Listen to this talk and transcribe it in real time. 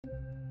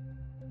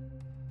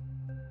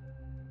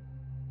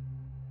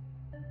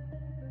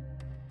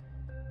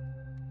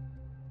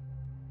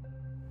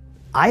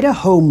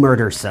Idaho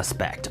murder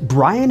suspect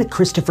Bryan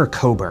Christopher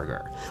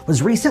Kohberger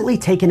was recently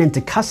taken into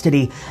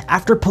custody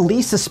after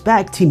police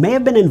suspect he may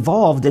have been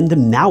involved in the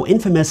now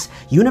infamous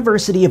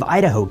University of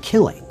Idaho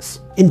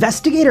killings.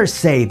 Investigators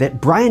say that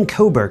Bryan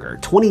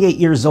Kohberger, 28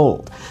 years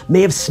old,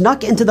 may have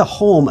snuck into the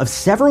home of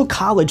several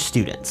college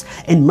students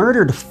and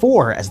murdered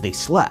 4 as they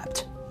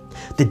slept.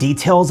 The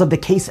details of the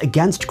case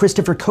against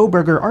Christopher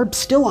Kohberger are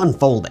still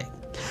unfolding.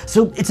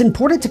 So it's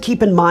important to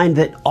keep in mind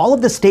that all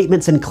of the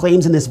statements and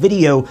claims in this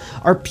video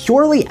are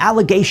purely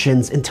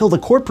allegations until the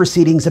court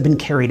proceedings have been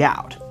carried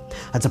out.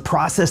 That's a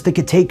process that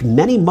could take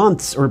many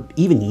months or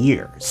even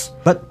years.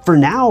 But for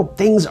now,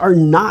 things are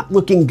not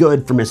looking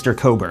good for Mr.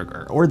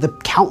 Kohberger or the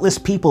countless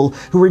people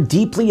who were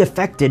deeply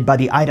affected by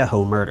the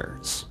Idaho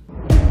murders.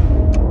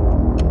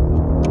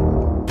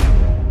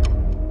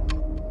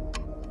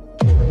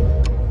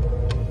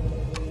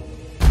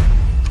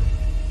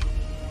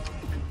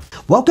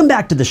 Welcome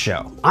back to the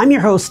show. I'm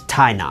your host,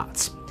 Ty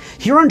Knotts.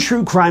 Here on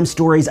True Crime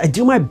Stories, I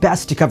do my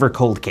best to cover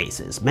cold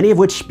cases, many of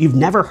which you've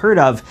never heard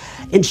of,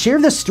 and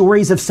share the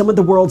stories of some of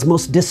the world's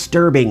most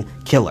disturbing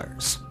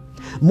killers.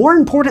 More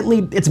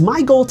importantly, it's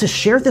my goal to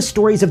share the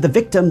stories of the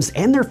victims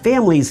and their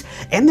families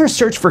and their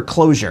search for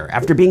closure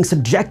after being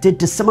subjected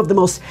to some of the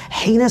most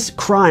heinous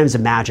crimes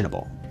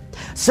imaginable.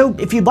 So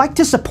if you'd like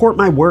to support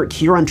my work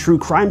here on True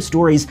Crime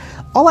Stories,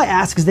 all I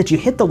ask is that you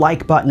hit the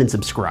like button and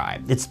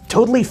subscribe. It's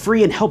totally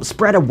free and helps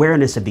spread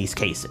awareness of these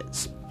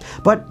cases.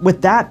 But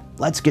with that,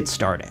 let's get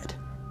started.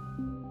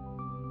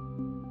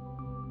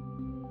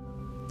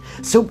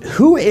 So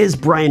who is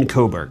Bryan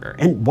Kohberger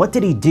and what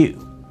did he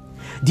do?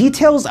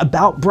 Details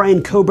about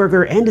Bryan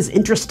Kohberger and his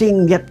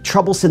interesting yet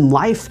troublesome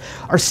life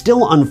are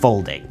still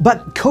unfolding,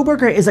 but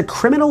Kohberger is a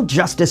criminal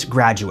justice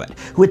graduate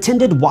who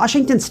attended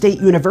Washington State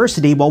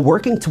University while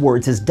working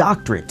towards his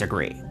doctorate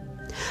degree.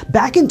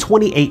 Back in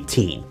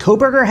 2018,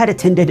 Kohberger had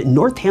attended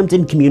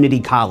Northampton Community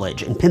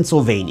College in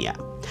Pennsylvania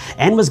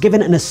and was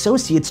given an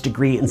associate's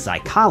degree in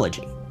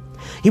psychology.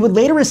 He would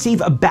later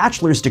receive a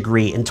bachelor's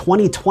degree in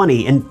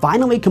 2020 and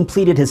finally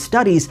completed his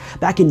studies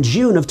back in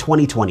June of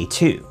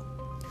 2022.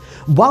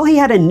 While he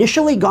had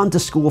initially gone to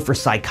school for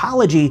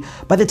psychology,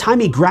 by the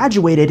time he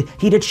graduated,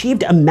 he'd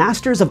achieved a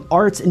Master's of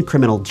Arts in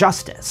Criminal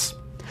Justice.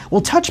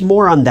 We'll touch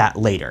more on that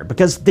later,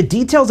 because the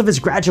details of his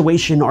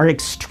graduation are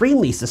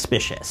extremely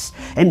suspicious,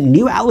 and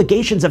new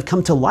allegations have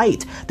come to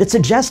light that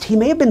suggest he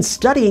may have been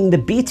studying the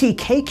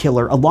BTK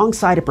Killer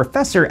alongside a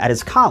professor at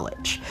his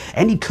college,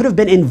 and he could have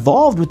been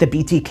involved with the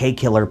BTK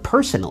Killer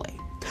personally.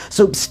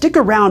 So stick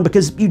around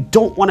because you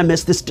don't want to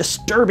miss this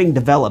disturbing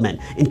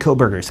development in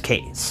Kohberger's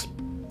case.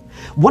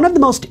 One of the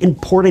most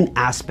important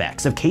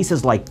aspects of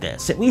cases like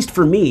this, at least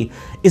for me,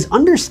 is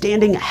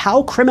understanding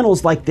how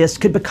criminals like this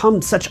could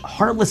become such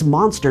heartless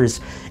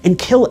monsters and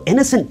kill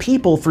innocent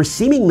people for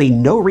seemingly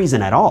no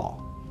reason at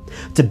all.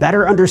 To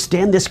better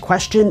understand this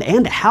question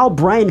and how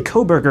Bryan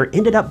Kohberger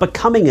ended up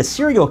becoming a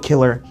serial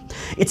killer,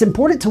 it's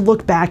important to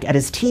look back at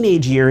his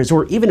teenage years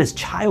or even his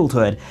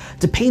childhood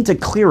to paint a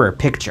clearer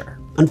picture.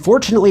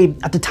 Unfortunately,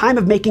 at the time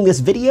of making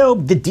this video,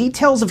 the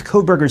details of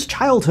Kohberger's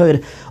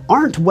childhood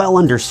aren't well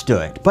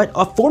understood, but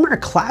a former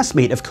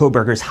classmate of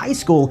Kohberger's high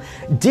school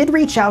did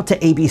reach out to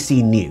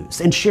ABC News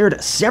and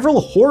shared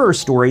several horror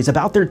stories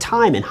about their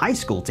time in high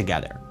school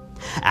together,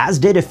 as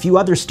did a few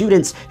other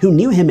students who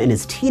knew him in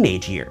his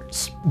teenage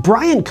years.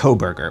 Bryan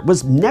Kohberger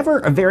was never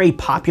a very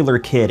popular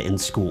kid in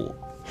school.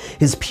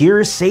 His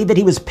peers say that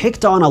he was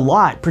picked on a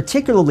lot,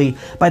 particularly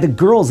by the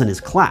girls in his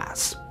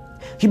class.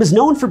 He was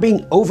known for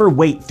being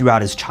overweight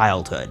throughout his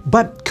childhood,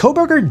 but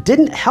Kohberger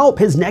didn't help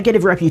his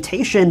negative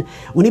reputation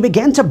when he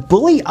began to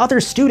bully other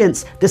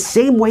students the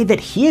same way that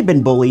he had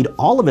been bullied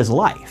all of his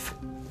life.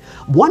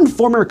 One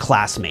former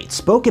classmate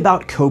spoke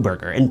about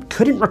Kohberger and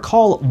couldn't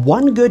recall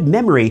one good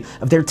memory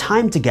of their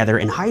time together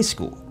in high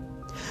school.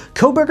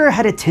 Kohberger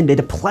had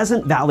attended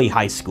Pleasant Valley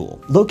High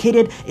School,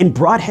 located in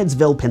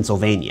Brodheadsville,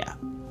 Pennsylvania.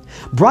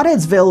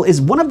 Brodheadsville is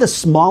one of the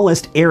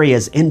smallest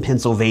areas in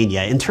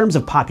Pennsylvania in terms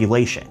of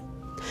population.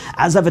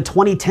 As of a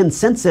 2010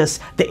 census,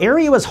 the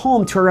area was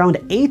home to around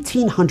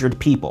 1,800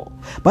 people,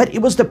 but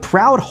it was the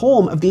proud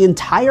home of the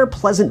entire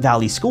Pleasant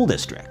Valley School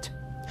District.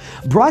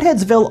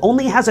 Brodheadsville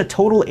only has a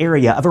total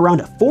area of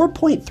around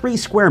 4.3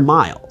 square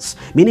miles,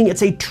 meaning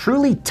it's a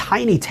truly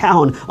tiny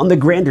town on the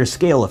grander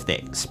scale of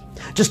things.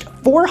 Just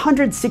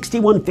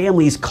 461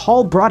 families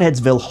call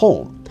Brodheadsville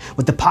home,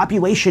 with the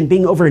population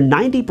being over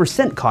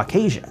 90%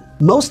 Caucasian.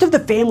 Most of the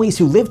families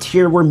who lived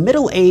here were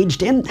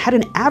middle-aged and had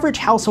an average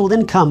household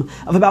income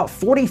of about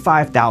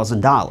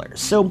 $45,000,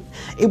 so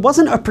it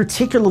wasn't a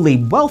particularly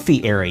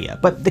wealthy area,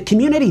 but the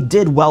community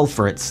did well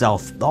for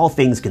itself, all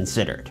things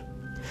considered.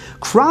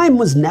 Crime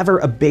was never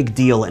a big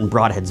deal in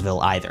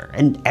Brodheadsville either,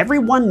 and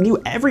everyone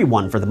knew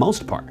everyone for the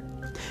most part.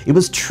 It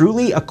was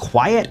truly a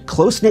quiet,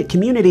 close-knit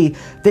community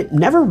that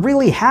never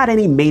really had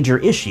any major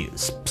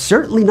issues,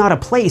 certainly not a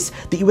place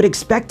that you would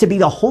expect to be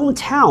the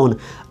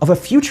hometown of a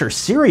future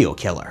serial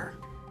killer.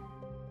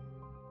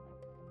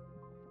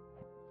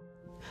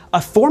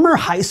 A former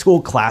high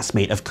school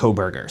classmate of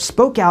Kohberger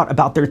spoke out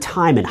about their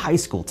time in high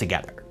school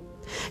together.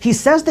 He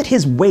says that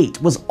his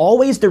weight was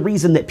always the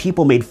reason that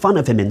people made fun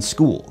of him in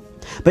school,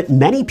 but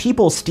many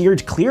people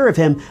steered clear of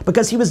him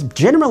because he was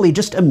generally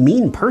just a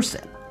mean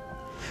person.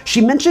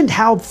 She mentioned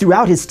how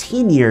throughout his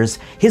teen years,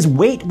 his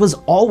weight was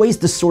always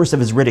the source of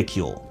his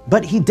ridicule,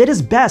 but he did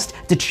his best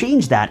to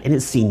change that in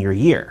his senior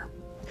year.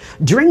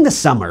 During the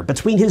summer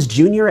between his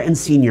junior and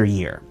senior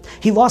year,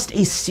 he lost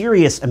a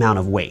serious amount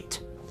of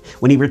weight.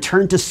 When he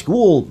returned to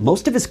school,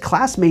 most of his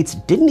classmates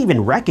didn't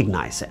even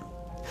recognize him.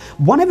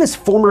 One of his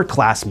former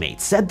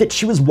classmates said that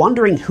she was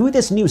wondering who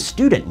this new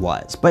student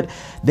was, but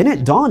then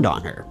it dawned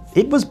on her.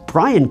 It was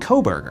Bryan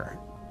Kohberger.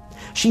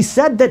 She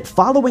said that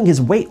following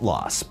his weight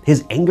loss,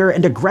 his anger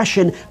and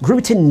aggression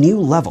grew to new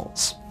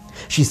levels.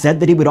 She said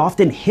that he would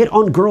often hit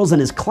on girls in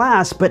his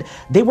class, but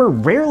they were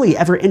rarely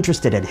ever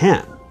interested in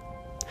him.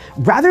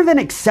 Rather than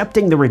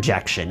accepting the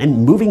rejection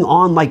and moving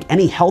on like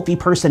any healthy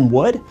person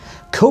would,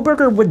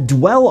 Kohberger would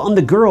dwell on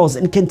the girls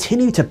and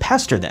continue to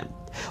pester them,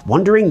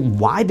 wondering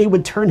why they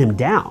would turn him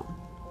down.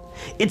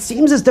 It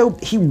seems as though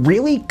he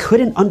really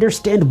couldn't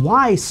understand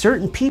why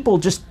certain people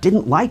just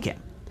didn't like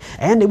him,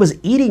 and it was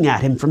eating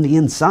at him from the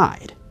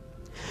inside.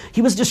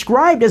 He was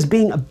described as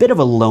being a bit of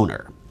a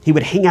loner. He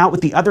would hang out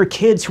with the other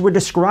kids who were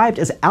described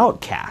as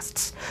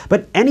outcasts,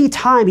 but any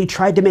time he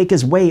tried to make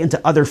his way into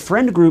other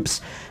friend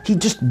groups, he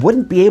just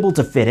wouldn't be able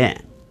to fit in.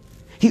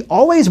 He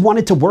always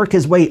wanted to work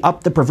his way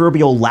up the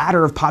proverbial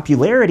ladder of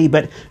popularity,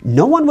 but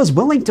no one was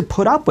willing to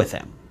put up with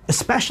him,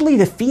 especially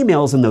the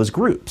females in those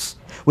groups,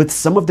 with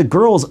some of the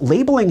girls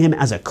labeling him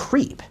as a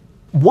creep.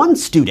 One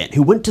student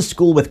who went to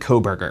school with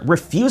Kohberger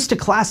refused to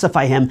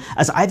classify him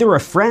as either a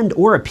friend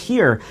or a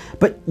peer,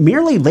 but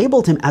merely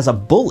labeled him as a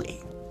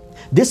bully.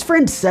 This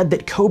friend said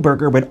that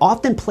Kohberger would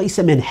often place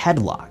him in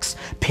headlocks,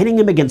 pinning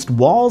him against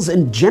walls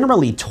and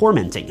generally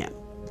tormenting him.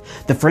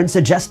 The friend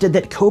suggested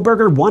that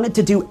Kohberger wanted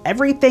to do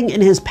everything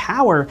in his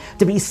power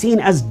to be seen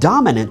as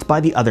dominant by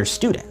the other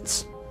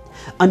students.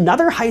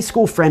 Another high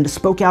school friend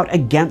spoke out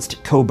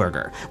against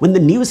Kohberger when the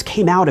news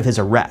came out of his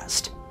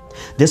arrest.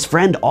 This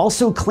friend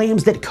also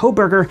claims that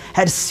Kohberger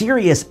had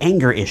serious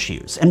anger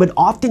issues and would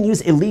often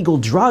use illegal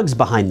drugs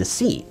behind the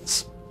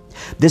scenes.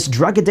 This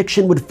drug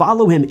addiction would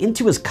follow him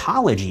into his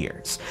college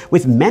years,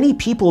 with many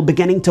people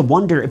beginning to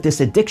wonder if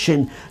this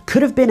addiction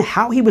could have been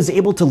how he was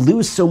able to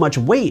lose so much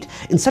weight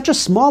in such a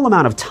small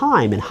amount of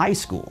time in high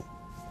school.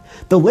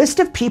 The list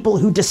of people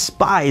who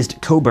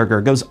despised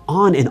Kohberger goes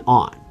on and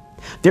on.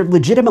 There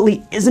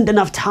legitimately isn't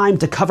enough time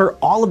to cover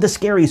all of the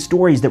scary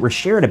stories that were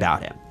shared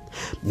about him.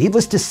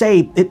 Needless to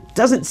say, it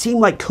doesn't seem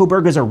like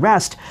Kohberger's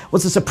arrest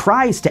was a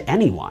surprise to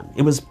anyone.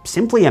 It was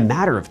simply a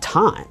matter of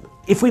time.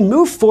 If we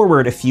move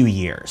forward a few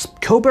years,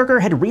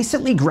 Kohberger had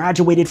recently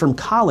graduated from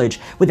college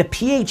with a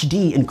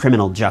PhD in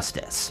criminal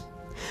justice.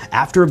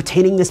 After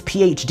obtaining this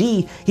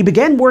PhD, he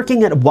began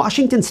working at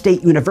Washington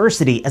State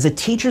University as a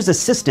teacher's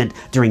assistant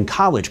during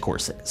college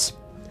courses.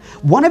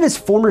 One of his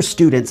former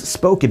students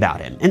spoke about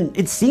him, and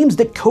it seems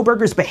that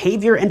Kohberger's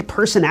behavior and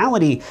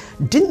personality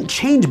didn't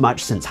change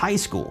much since high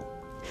school.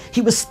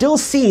 He was still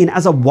seen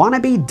as a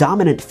wannabe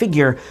dominant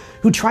figure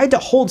who tried to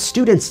hold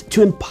students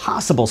to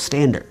impossible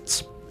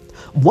standards.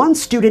 One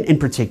student in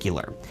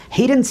particular,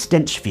 Hayden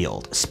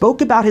Stenchfield,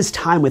 spoke about his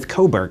time with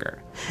Kohberger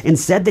and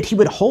said that he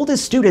would hold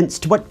his students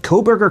to what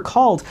Kohberger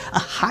called a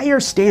higher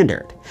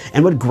standard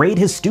and would grade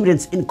his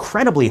students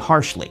incredibly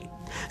harshly,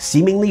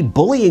 seemingly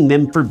bullying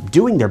them for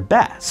doing their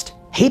best.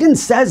 Hayden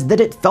says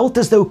that it felt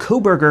as though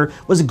Kohberger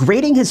was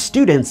grading his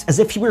students as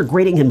if he were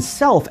grading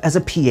himself as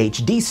a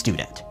PhD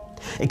student,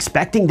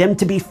 expecting them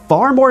to be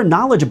far more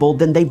knowledgeable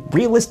than they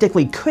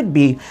realistically could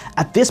be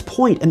at this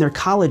point in their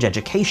college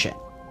education.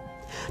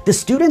 The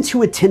students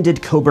who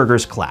attended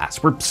Kohberger's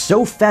class were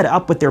so fed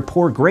up with their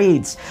poor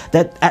grades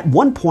that at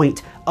one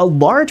point, a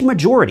large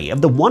majority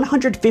of the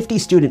 150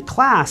 student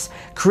class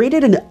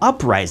created an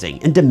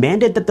uprising and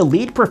demanded that the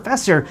lead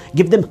professor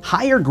give them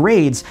higher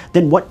grades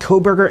than what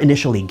Kohberger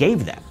initially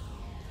gave them.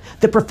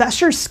 The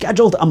professor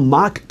scheduled a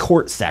mock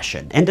court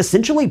session and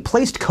essentially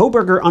placed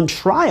Kohberger on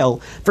trial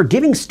for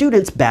giving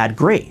students bad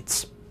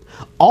grades.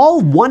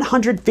 All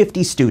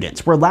 150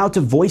 students were allowed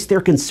to voice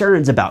their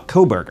concerns about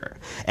Kohberger,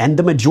 and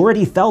the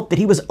majority felt that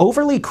he was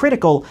overly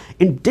critical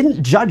and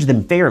didn't judge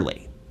them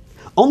fairly.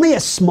 Only a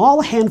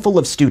small handful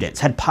of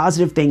students had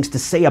positive things to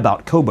say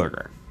about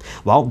Kohberger,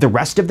 while the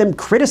rest of them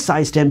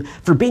criticized him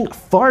for being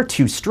far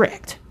too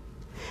strict.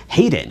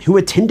 Hayden, who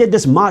attended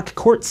this mock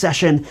court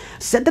session,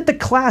 said that the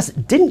class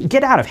didn't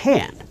get out of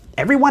hand.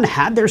 Everyone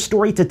had their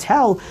story to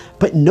tell,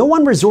 but no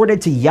one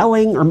resorted to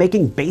yelling or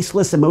making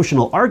baseless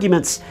emotional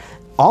arguments.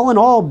 All in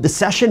all, the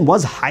session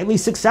was highly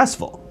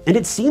successful, and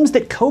it seems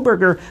that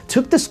Kohberger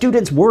took the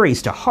students'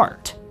 worries to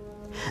heart.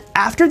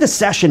 After the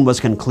session was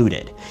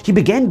concluded, he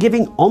began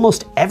giving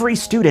almost every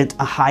student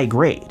a high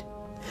grade.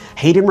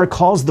 Hayden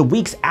recalls the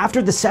weeks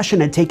after the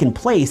session had taken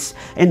place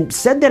and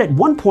said that at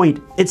one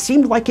point it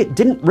seemed like it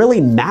didn't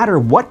really matter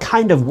what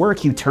kind of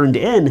work you turned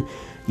in,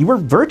 you were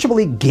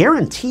virtually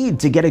guaranteed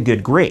to get a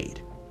good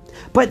grade.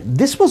 But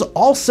this was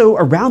also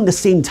around the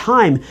same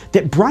time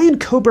that Bryan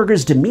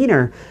Kohberger's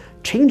demeanor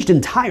changed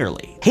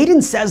entirely.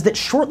 Hayden says that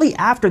shortly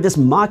after this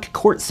mock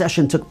court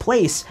session took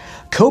place,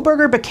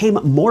 Kohberger became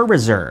more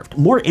reserved,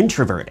 more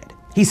introverted.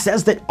 He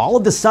says that all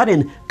of a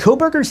sudden,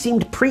 Kohberger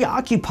seemed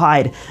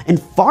preoccupied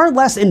and far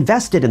less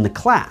invested in the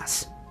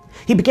class.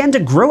 He began to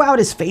grow out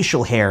his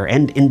facial hair,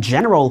 and in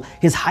general,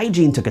 his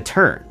hygiene took a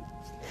turn.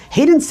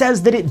 Hayden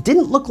says that it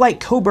didn't look like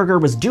Kohberger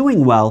was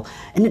doing well,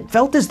 and it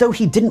felt as though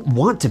he didn't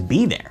want to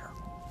be there.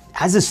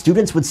 As his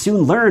students would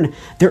soon learn,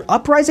 their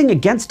uprising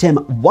against him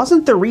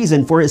wasn't the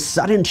reason for his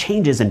sudden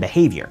changes in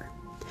behavior.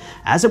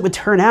 As it would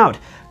turn out,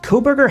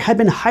 Kohberger had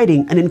been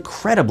hiding an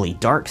incredibly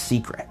dark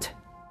secret.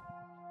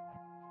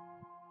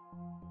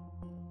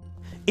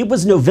 It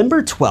was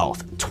November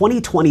 12th,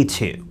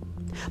 2022.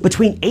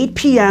 Between 8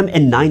 p.m.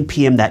 and 9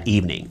 p.m. that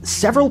evening,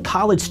 several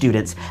college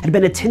students had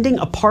been attending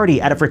a party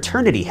at a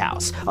fraternity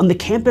house on the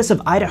campus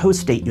of Idaho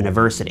State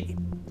University.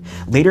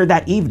 Later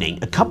that evening,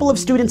 a couple of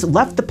students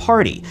left the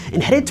party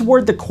and headed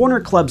toward the Corner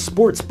Club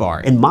sports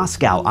bar in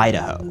Moscow,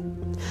 Idaho.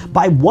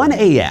 By 1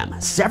 a.m.,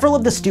 several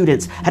of the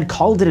students had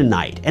called it a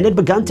night and had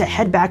begun to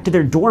head back to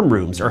their dorm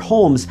rooms or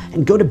homes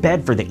and go to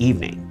bed for the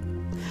evening.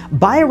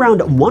 By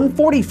around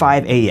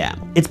 1:45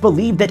 a.m., it's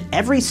believed that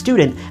every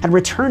student had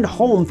returned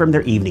home from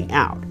their evening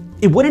out.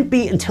 It wouldn't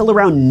be until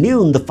around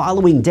noon the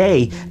following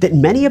day that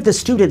many of the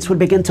students would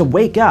begin to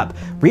wake up,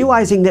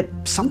 realizing that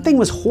something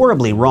was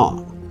horribly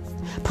wrong.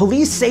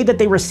 Police say that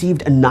they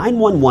received a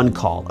 911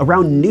 call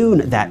around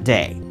noon that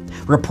day,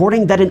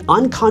 reporting that an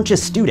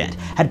unconscious student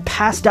had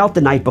passed out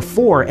the night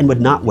before and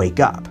would not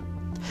wake up.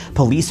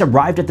 Police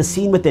arrived at the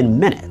scene within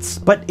minutes,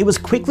 but it was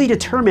quickly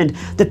determined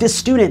that this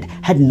student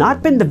had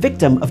not been the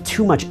victim of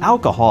too much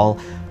alcohol,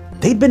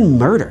 they'd been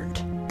murdered.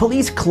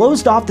 Police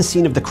closed off the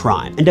scene of the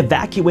crime and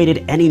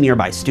evacuated any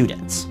nearby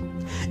students.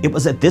 It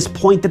was at this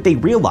point that they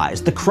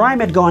realized the crime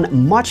had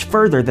gone much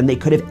further than they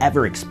could have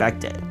ever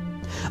expected.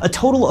 A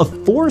total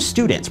of 4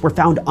 students were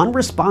found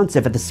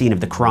unresponsive at the scene of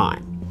the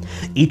crime.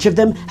 Each of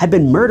them had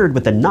been murdered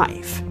with a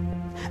knife.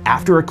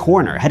 After a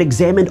coroner had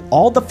examined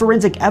all the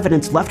forensic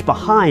evidence left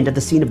behind at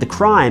the scene of the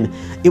crime,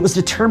 it was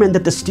determined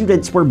that the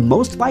students were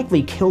most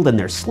likely killed in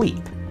their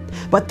sleep,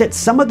 but that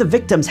some of the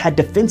victims had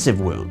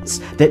defensive wounds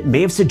that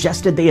may have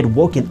suggested they had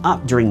woken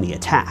up during the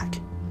attack.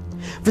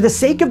 For the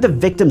sake of the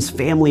victims'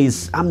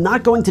 families, I'm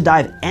not going to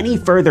dive any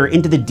further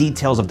into the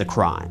details of the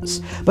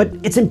crimes, but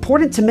it's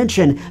important to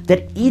mention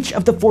that each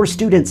of the 4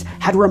 students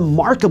had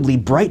remarkably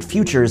bright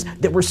futures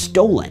that were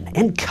stolen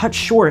and cut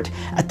short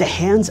at the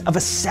hands of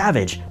a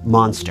savage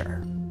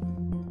monster.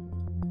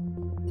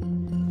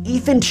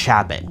 Ethan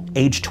Chapin,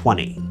 age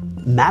 20,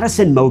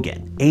 Madison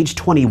Mogan, age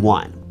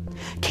 21,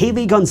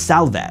 Kaylee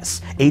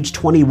Gonsalves, age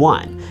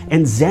 21,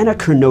 and Xana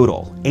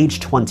Kernodle, age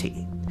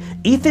 20.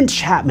 Ethan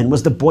Chapman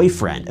was the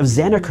boyfriend of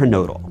Xana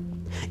Kernodle.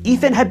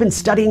 Ethan had been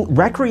studying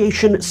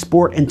recreation,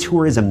 sport, and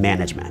tourism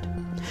management.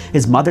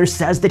 His mother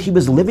says that he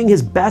was living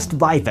his best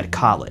life at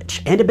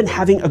college and had been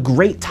having a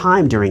great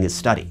time during his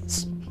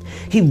studies.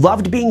 He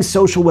loved being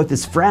social with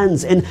his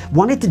friends and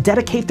wanted to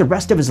dedicate the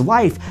rest of his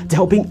life to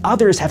helping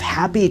others have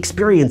happy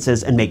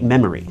experiences and make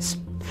memories,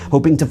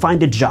 hoping to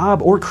find a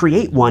job or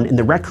create one in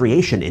the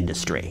recreation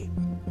industry.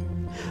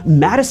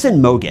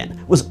 Madison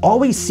Mogan was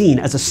always seen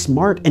as a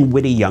smart and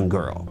witty young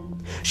girl.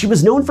 She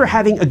was known for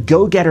having a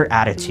go-getter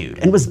attitude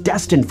and was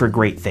destined for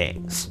great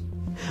things.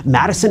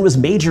 Madison was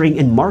majoring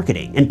in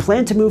marketing and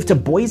planned to move to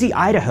Boise,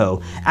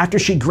 Idaho after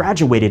she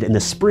graduated in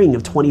the spring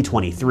of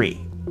 2023.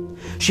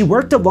 She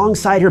worked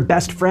alongside her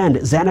best friend,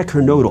 Xana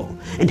Kernodle,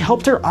 and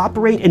helped her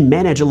operate and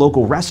manage a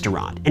local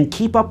restaurant and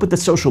keep up with the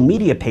social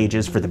media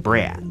pages for the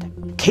brand.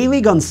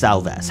 Kaylee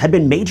Gonsalves had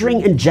been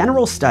majoring in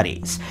general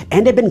studies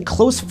and had been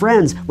close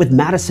friends with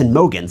Madison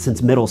Mogan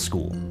since middle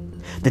school.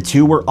 The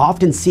two were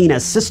often seen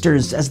as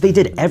sisters as they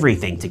did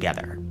everything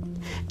together.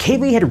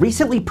 Kaylee had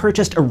recently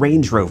purchased a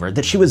Range Rover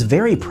that she was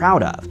very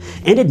proud of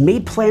and had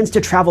made plans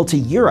to travel to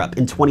Europe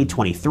in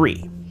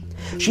 2023.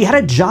 She had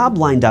a job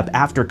lined up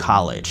after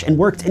college and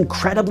worked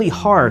incredibly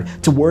hard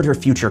toward her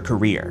future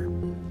career.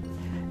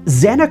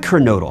 Xana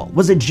Kernodle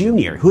was a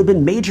junior who had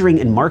been majoring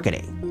in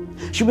marketing.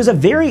 She was a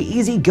very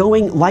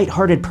easygoing,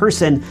 lighthearted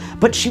person,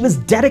 but she was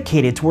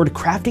dedicated toward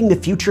crafting the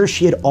future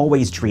she had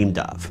always dreamed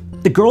of.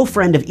 The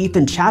girlfriend of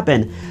Ethan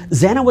Chapin,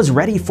 Xana was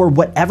ready for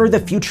whatever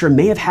the future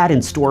may have had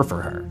in store for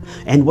her,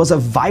 and was a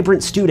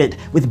vibrant student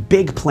with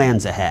big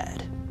plans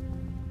ahead.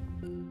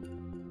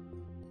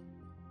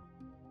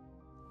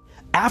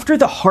 After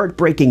the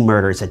heartbreaking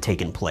murders had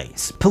taken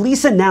place,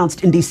 police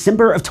announced in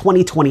December of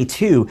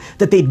 2022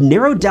 that they'd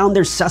narrowed down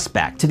their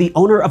suspect to the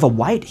owner of a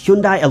white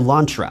Hyundai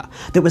Elantra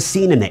that was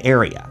seen in the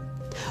area.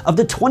 Of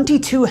the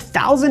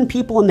 22,000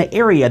 people in the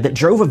area that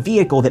drove a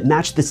vehicle that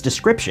matched this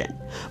description,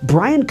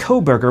 Bryan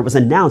Kohberger was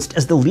announced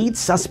as the lead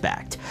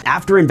suspect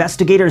after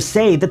investigators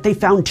say that they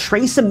found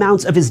trace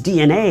amounts of his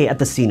DNA at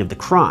the scene of the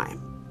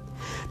crime.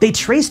 They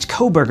traced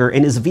Kohberger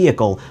and his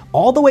vehicle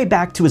all the way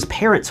back to his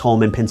parents'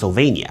 home in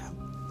Pennsylvania.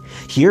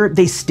 Here,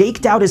 they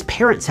staked out his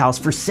parents' house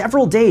for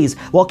several days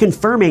while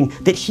confirming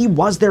that he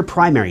was their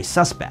primary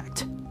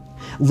suspect,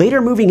 later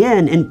moving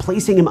in and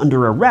placing him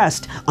under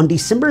arrest on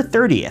December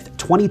 30th,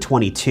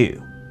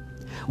 2022.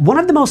 One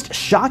of the most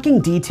shocking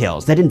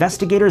details that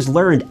investigators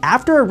learned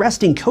after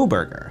arresting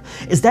Kohberger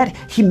is that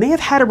he may have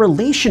had a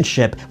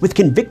relationship with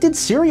convicted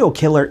serial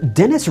killer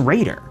Dennis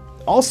Rader,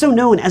 also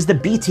known as the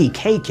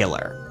BTK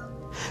Killer.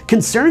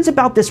 Concerns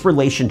about this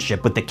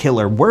relationship with the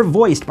killer were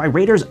voiced by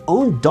Rader's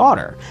own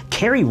daughter,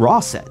 Carrie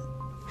Rawson.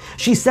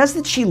 She says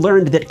that she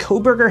learned that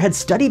Kohberger had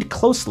studied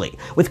closely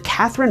with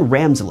Catherine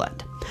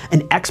Ramsland,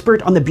 an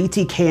expert on the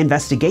BTK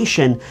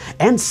investigation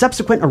and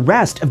subsequent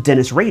arrest of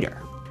Dennis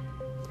Rader.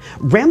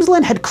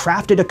 Ramsland had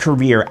crafted a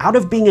career out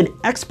of being an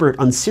expert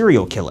on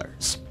serial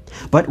killers,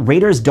 but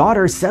Rader's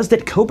daughter says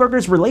that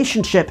Kohberger's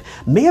relationship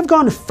may have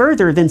gone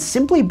further than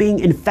simply being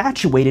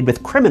infatuated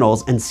with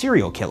criminals and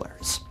serial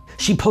killers.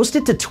 She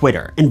posted to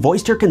Twitter and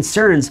voiced her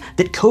concerns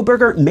that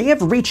Kohberger may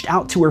have reached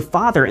out to her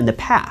father in the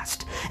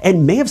past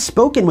and may have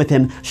spoken with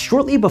him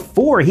shortly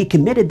before he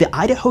committed the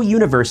Idaho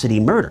University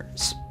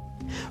murders.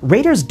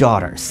 Rader's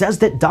daughter says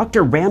that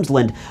Dr.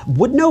 Ramsland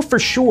would know for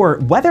sure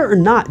whether or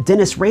not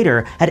Dennis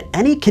Rader had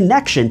any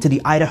connection to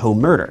the Idaho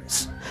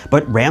murders,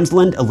 but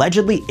Ramsland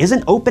allegedly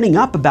isn't opening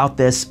up about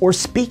this or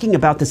speaking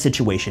about the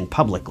situation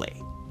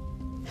publicly.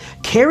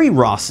 Carrie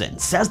Rawson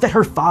says that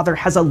her father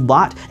has a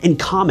lot in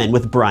common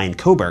with Bryan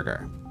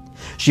Kohberger.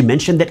 She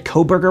mentioned that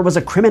Kohberger was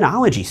a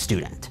criminology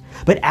student,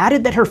 but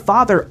added that her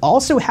father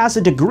also has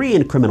a degree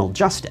in criminal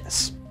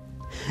justice.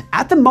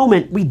 At the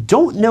moment, we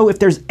don't know if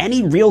there's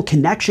any real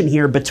connection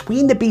here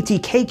between the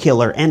BTK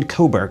killer and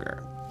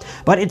Kohberger,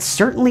 but it's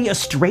certainly a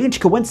strange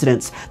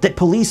coincidence that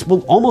police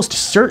will almost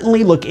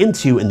certainly look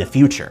into in the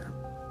future.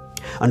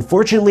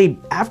 Unfortunately,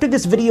 after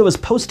this video is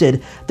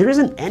posted, there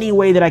isn't any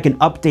way that I can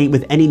update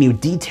with any new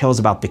details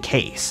about the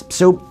case,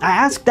 so I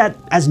ask that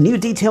as new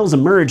details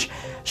emerge,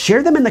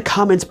 share them in the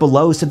comments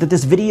below so that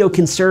this video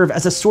can serve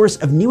as a source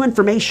of new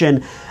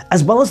information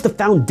as well as the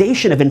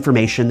foundation of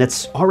information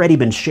that's already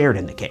been shared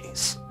in the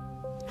case.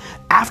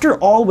 After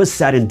all was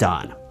said and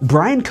done,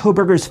 Bryan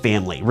Kohberger's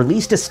family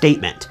released a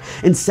statement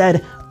and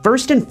said,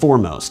 "First and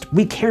foremost,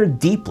 we care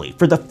deeply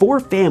for the 4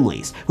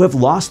 families who have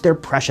lost their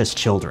precious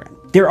children.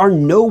 There are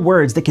no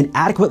words that can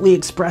adequately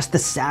express the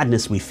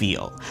sadness we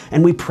feel,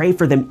 and we pray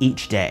for them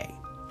each day.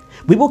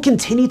 We will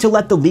continue to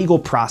let the legal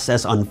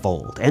process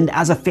unfold, and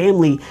as a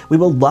family, we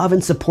will love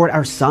and support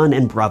our son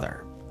and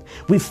brother.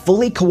 We've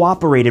fully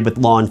cooperated with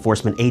law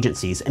enforcement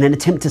agencies in an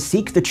attempt to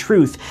seek the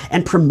truth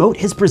and promote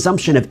his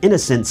presumption of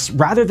innocence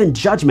rather than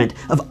judgment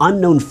of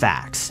unknown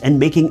facts and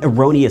making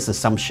erroneous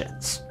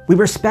assumptions. We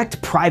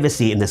respect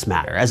privacy in this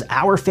matter as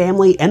our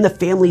family and the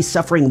families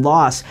suffering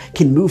loss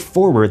can move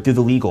forward through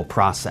the legal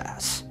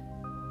process."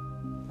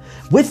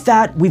 With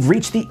that, we've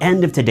reached the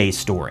end of today's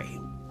story.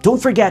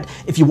 Don't forget,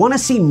 if you want to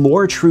see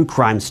more true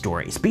crime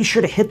stories, be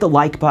sure to hit the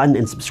like button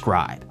and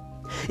subscribe.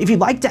 If you'd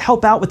like to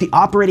help out with the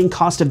operating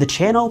cost of the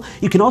channel,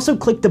 you can also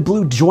click the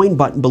blue join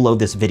button below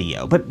this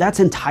video, but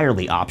that's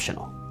entirely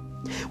optional.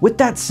 With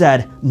that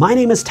said, my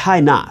name is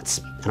Ty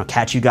Knotts, and I'll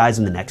catch you guys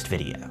in the next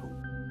video.